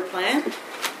master plan.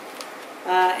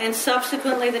 And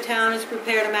subsequently, the town has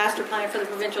prepared a master plan for the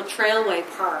provincial trailway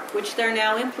park, which they're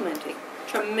now implementing.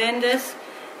 Tremendous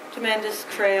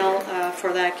trail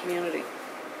for that community.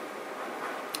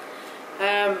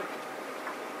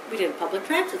 We did a public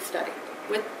transit study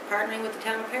partnering with the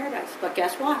town of Paradise. But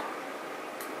guess what?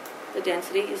 The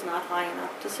density is not high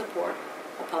enough to support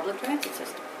a public transit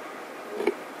system.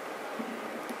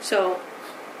 So,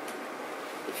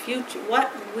 the future,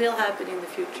 what will happen in the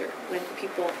future when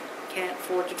people can't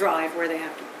afford to drive where they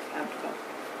have to go?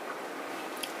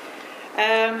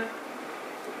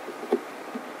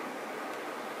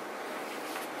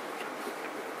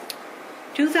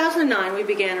 2009, we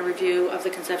began a review of the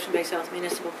Conception Bay South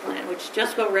Municipal Plan, which is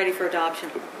just about ready for adoption.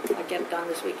 I'll get it done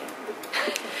this weekend.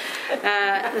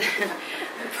 The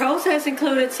process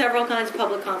included several kinds of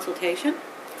public consultation,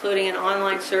 including an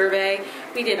online survey.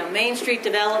 We did a Main Street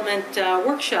development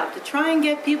workshop to try and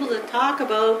get people to talk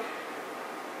about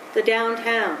the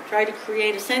downtown, try to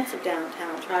create a sense of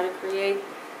downtown, try to create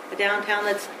a downtown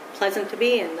that's pleasant to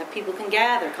be in, that people can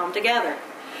gather, come together,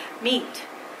 meet,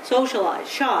 socialize,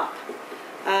 shop.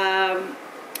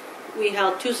 We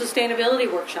held 2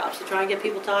 sustainability workshops to try and get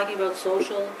people talking about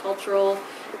social, cultural,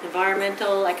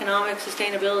 environmental, economic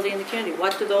sustainability in the community.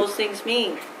 What do those things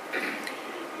mean?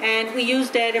 And we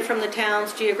used data from the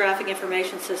town's geographic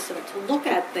information system to look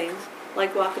at things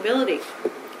like walkability.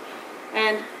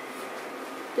 And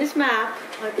this map,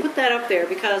 I put that up there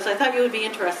because I thought you would be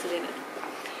interested in it.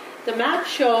 The map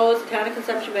shows the town of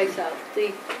Conception Bay South.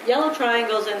 The yellow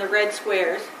triangles and the red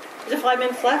squares. Is it 5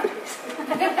 minutes left?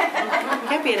 It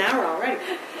can't be an hour already.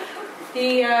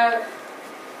 The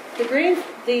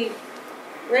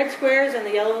red squares and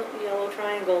the yellow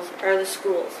triangles are the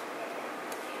schools.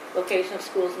 Location of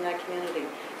schools in that community.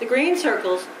 The green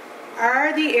circles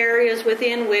are the areas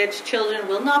within which children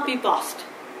will not be bused.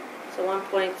 So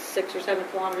 1.6 or 7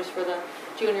 kilometers for the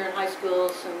junior and high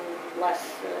schools, and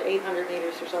less, 800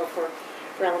 meters or so for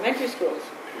elementary schools.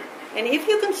 And if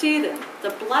you can see them,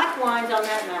 the black lines on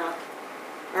that map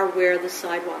are where the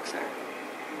sidewalks are.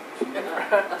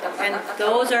 And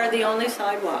those are the only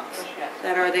sidewalks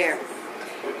that are there.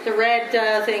 The red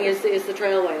thing is the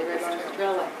trailway. The red line is the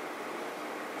trailway.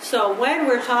 So when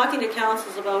we're talking to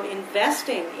councils about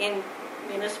investing in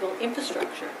municipal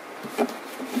infrastructure,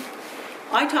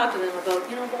 I talk to them about,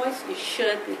 boys, you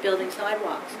should be building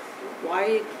sidewalks.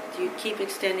 Why do you keep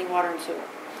extending water and sewer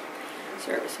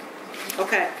servicing?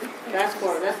 Okay, that's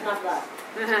enough of that.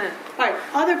 All right,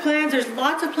 other plans. There's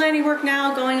lots of planning work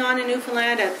now going on in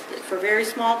Newfoundland for very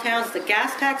small towns. The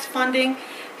gas tax funding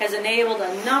has enabled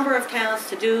a number of towns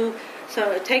to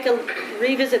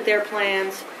revisit their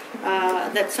plans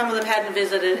that some of them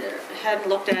hadn't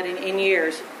looked at in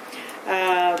years.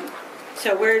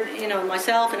 So we're,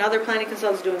 myself and other planning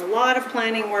consultants doing a lot of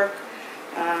planning work.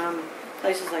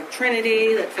 Places like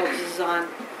Trinity that focuses on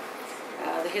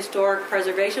the historic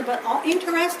preservation, but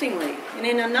interestingly, and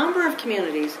in a number of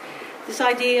communities, this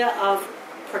idea of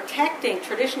protecting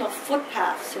traditional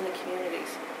footpaths in the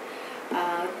communities.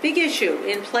 Big issue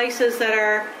in places that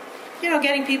are,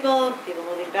 getting people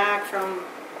moving back from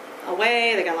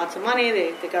away. They got lots of money.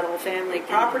 They got old family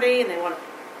property, and they want to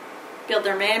build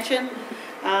their mansion.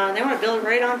 They want to build it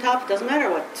right on top. It doesn't matter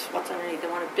what's underneath. They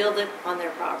want to build it on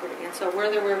their property. And so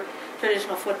where there were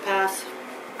traditional footpaths,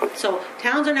 so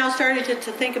towns are now starting to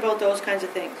think about those kinds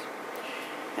of things.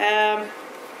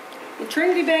 In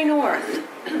Trinity Bay North,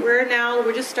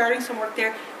 we're just starting some work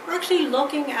there. We're actually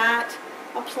looking at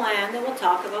a plan that will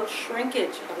talk about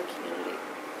shrinkage of a community.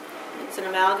 It's an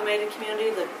amalgamated community.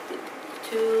 The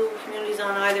 2 communities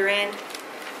on either end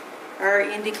are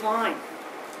in decline.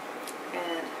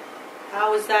 And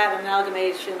how is that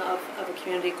amalgamation of a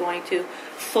community going to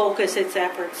focus its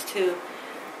efforts to,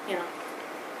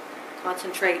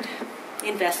 concentrate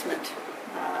investment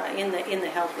in the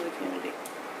health of the community?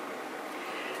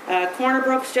 Corner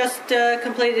Brook's just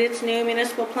completed its new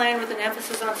municipal plan with an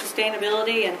emphasis on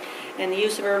sustainability and the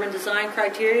use of urban design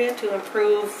criteria to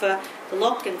improve the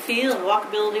look and feel and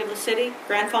walkability of the city.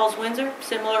 Grand Falls, Windsor,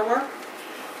 similar work.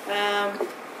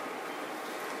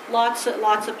 Lots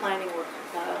of planning work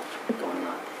going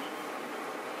on.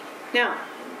 Now,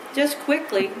 just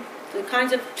quickly, the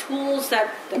kinds of tools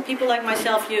that people like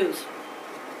myself use.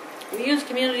 We use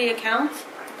community accounts.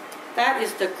 That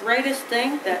is the greatest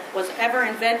thing that was ever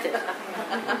invented.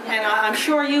 And I'm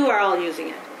sure you are all using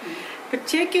it.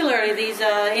 Particularly these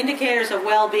indicators of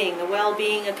well-being, the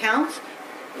well-being accounts.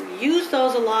 We use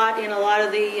those a lot in a lot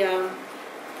of the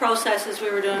processes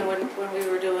we were doing when we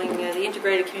were doing the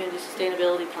integrated community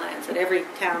sustainability plans that every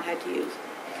town had to use.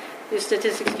 the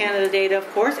Statistics Canada data, of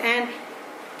course, and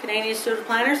Canadian Institute of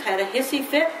Planners had a hissy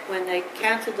fit when they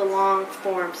cancelled the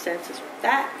long-form census.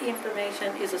 That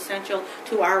information is essential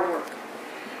to our work.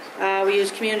 We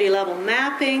use community-level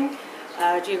mapping,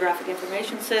 geographic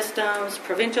information systems,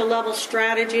 provincial-level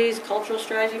strategies, cultural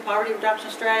strategy, poverty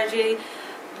reduction strategy.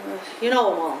 You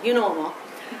know them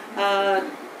all.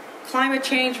 Climate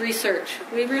change research.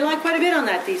 We rely quite a bit on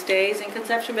that these days. In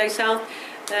Conception Bay South,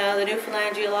 the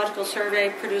Newfoundland Geological Survey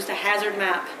produced a hazard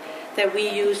map that we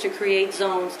use to create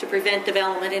zones to prevent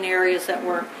development in areas that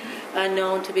were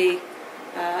known to be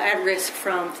at risk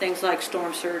from things like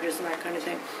storm surges and that kind of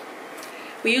thing.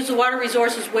 We use the Water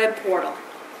Resources web portal.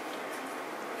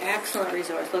 Excellent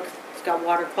resource. Look, it's got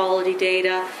water quality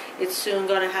data. It's soon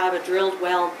going to have a drilled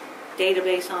well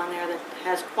database on there that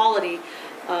has quality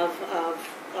of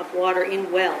water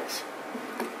in wells.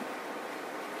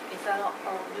 Is that all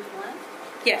Newfoundland?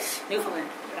 Yes, Newfoundland.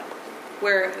 Yeah.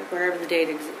 Wherever the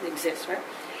data exists, right?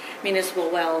 Municipal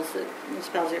wells,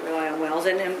 municipalities that rely on wells,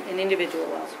 and individual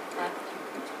wells. Right.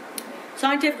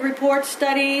 Scientific reports,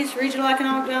 studies, regional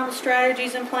economic development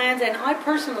strategies and plans, and I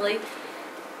personally,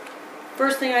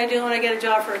 first thing I do when I get a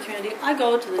job for a community, I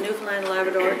go to the Newfoundland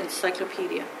Labrador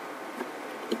Encyclopedia.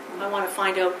 I want to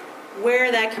find out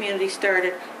where that community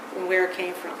started and where it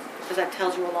came from, because that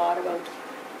tells you a lot about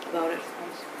it.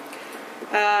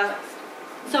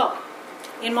 So,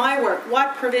 in my work,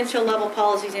 what provincial level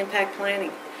policies impact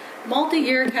planning?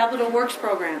 Multi-year capital works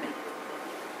programming.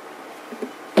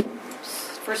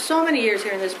 For so many years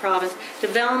here in this province,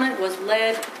 development was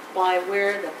led by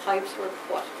where the pipes were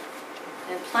put.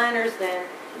 And planners then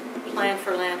planned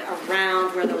for land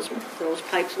around where those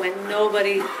pipes went.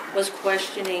 Nobody was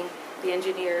questioning the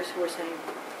engineers who were saying,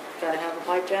 got to have a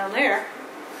pipe down there.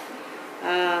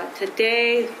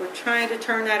 Today, we're trying to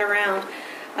turn that around.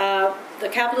 The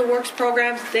capital works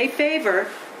programs, they favor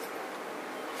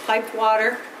piped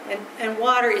water, and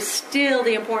water is still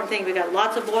the important thing. We've got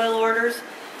lots of boil orders,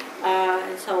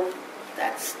 and so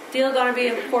that's still going to be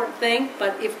an important thing,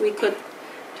 but if we could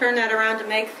turn that around to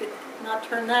make it, not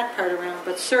turn that part around,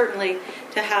 but certainly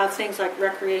to have things like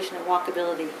recreation and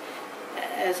walkability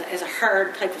as a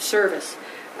hard type of service,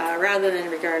 rather than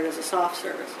regarded as a soft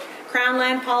service. Crown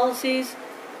land policies,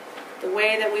 the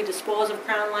way that we dispose of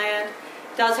Crown land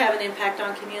does have an impact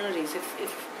on communities.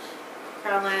 If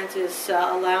Crown lands is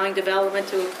allowing development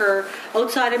to occur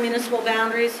outside of municipal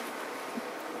boundaries,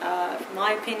 in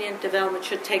my opinion, development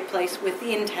should take place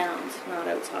within towns, not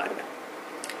outside of it.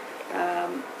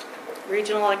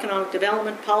 Regional economic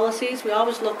development policies, we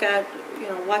always look at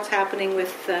what's happening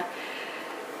with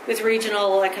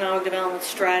regional economic development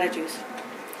strategies.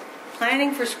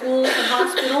 Planning for schools and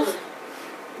hospitals.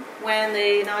 When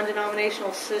the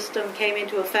non-denominational system came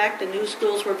into effect and new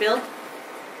schools were built,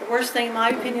 the worst thing, in my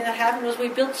opinion, that happened was we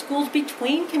built schools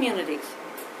between communities.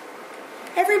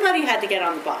 Everybody had to get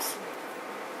on the bus.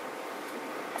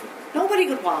 Nobody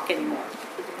could walk anymore.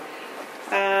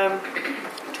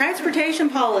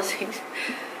 Transportation policies.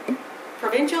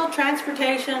 Provincial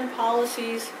transportation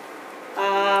policies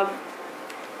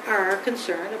are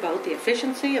concerned about the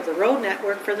efficiency of the road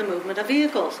network for the movement of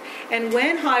vehicles. And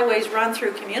when highways run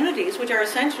through communities, which are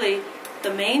essentially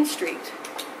the main street,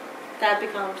 that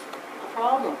becomes a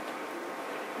problem.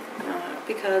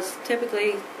 Because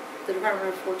typically the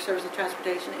Department of Work Service and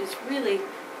Transportation is really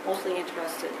mostly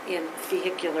interested in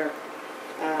vehicular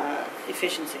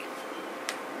efficiency.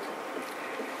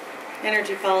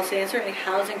 Energy policy and certainly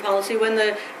housing policy. When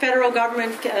the federal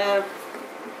government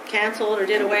canceled or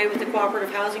did away with the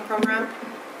cooperative housing program,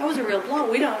 that was a real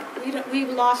blow. We've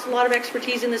lost a lot of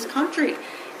expertise in this country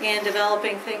in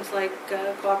developing things like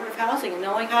cooperative housing and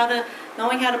knowing how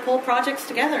to pull projects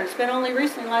together. And it's been only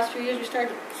recently, in the last few years, we started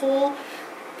to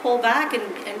pull back and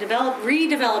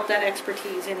redevelop that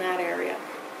expertise in that area.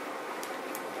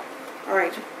 All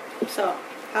right. So,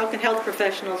 how can health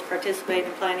professionals participate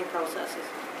in planning processes?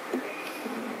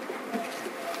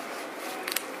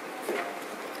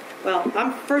 Well,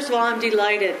 first of all, I'm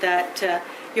delighted that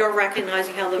you're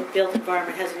recognizing how the built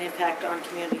environment has an impact on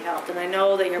community health. And I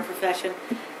know that your profession,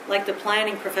 like the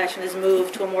planning profession, has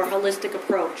moved to a more holistic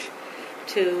approach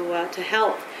to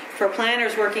health. For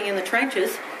planners working in the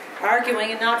trenches,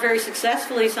 arguing, and not very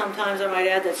successfully sometimes, I might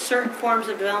add, that certain forms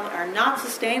of development are not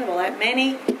sustainable at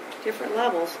many different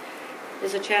levels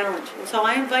is a challenge. And so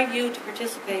I invite you to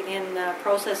participate in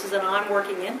processes that I'm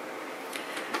working in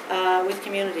with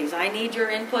communities. I need your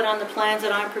input on the plans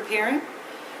that I'm preparing.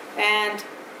 And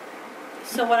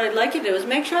so what I'd like you to do is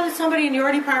make sure that somebody in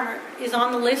your department is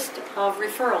on the list of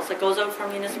referrals that goes out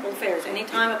from municipal affairs.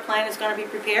 Anytime a plan is going to be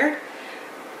prepared,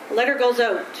 a letter goes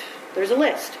out. There's a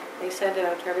list. They send it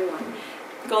out to everyone.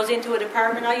 goes into a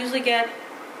department, I usually get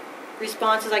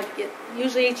responses.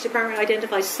 Usually each department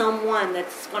identifies someone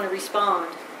that's going to respond.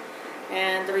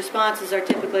 And the responses are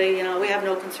typically, we have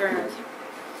no concerns.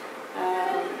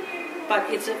 But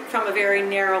it's from a very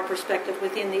narrow perspective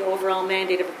within the overall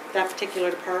mandate of that particular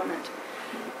department.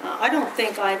 I don't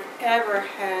think I've ever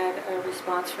had a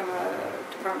response from a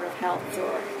Department of Health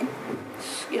or,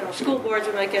 school boards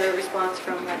we might get a response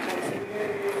from, that kind of thing.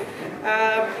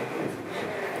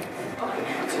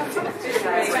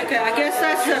 Okay, I guess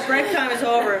that's break time is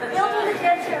over.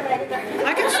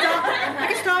 I can stop.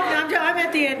 I'm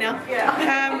at the end now.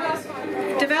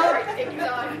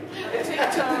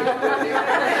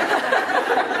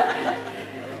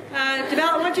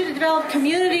 I want you to develop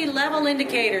community level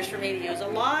indicators for me to use. A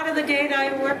lot of the data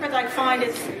I work with, I find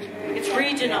it's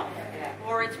regional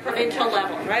or it's provincial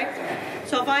level, right?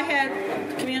 So if I had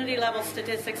community level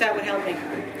statistics, that would help me.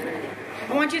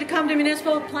 I want you to come to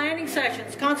municipal planning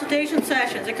sessions, consultation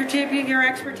sessions, and contribute your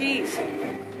expertise.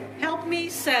 Help me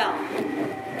sell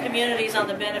communities on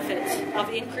the benefits of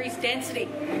increased density.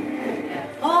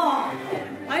 Oh,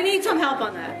 I need some help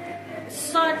on that. It's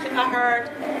such a hard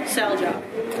sell job.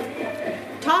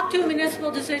 Talk to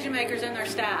municipal decision makers and their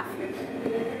staff.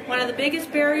 One of the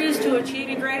biggest barriers to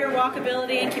achieving greater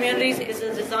walkability in communities is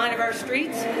the design of our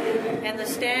streets and the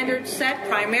standards set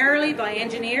primarily by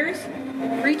engineers.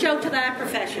 Reach out to that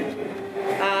profession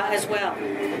as well.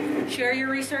 Share your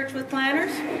research with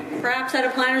planners, perhaps at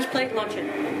a planner's plate luncheon.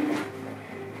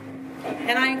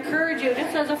 And I encourage you,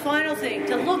 just as a final thing,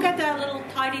 to look at that little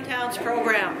Tidy Towns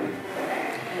program.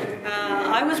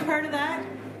 I was part of that.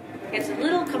 It's a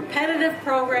little competitive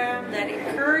program that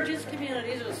encourages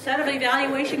communities with a set of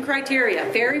evaluation criteria,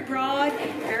 very broad,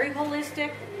 very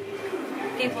holistic.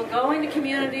 People go into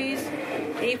communities,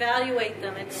 evaluate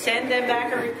them, and send them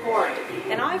back a report.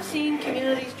 And I've seen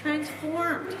communities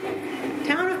transformed. The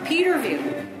town of Peterview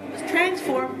was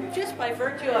transformed just by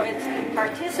virtue of its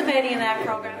participating in that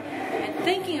program and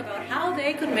thinking about how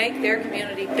they could make their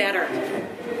community better.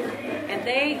 And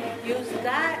they used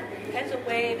that as a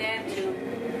way then to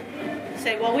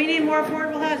say, well, we need more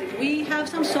affordable housing. We have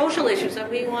some social issues that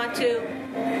we want to.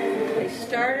 They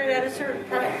started at a certain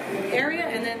area,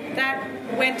 and then that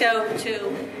went out to,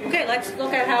 okay, let's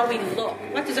look at how we look.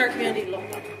 What does our community look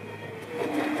like?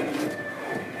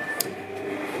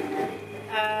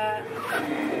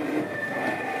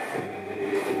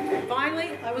 Finally,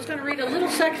 I was going to read a little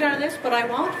section out of this, but I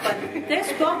won't. But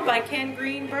this book by Ken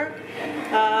Greenberg,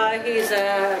 he's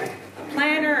a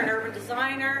planner, an urban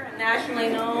designer, nationally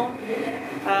known.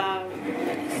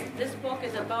 This book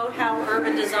is about how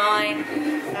urban design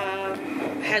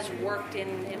has worked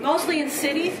mostly in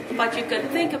cities, but you could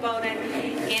think about it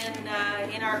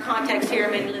in our context here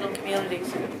in many little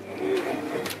communities.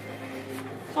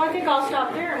 So I think I'll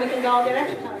stop there and we can all get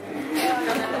exercise.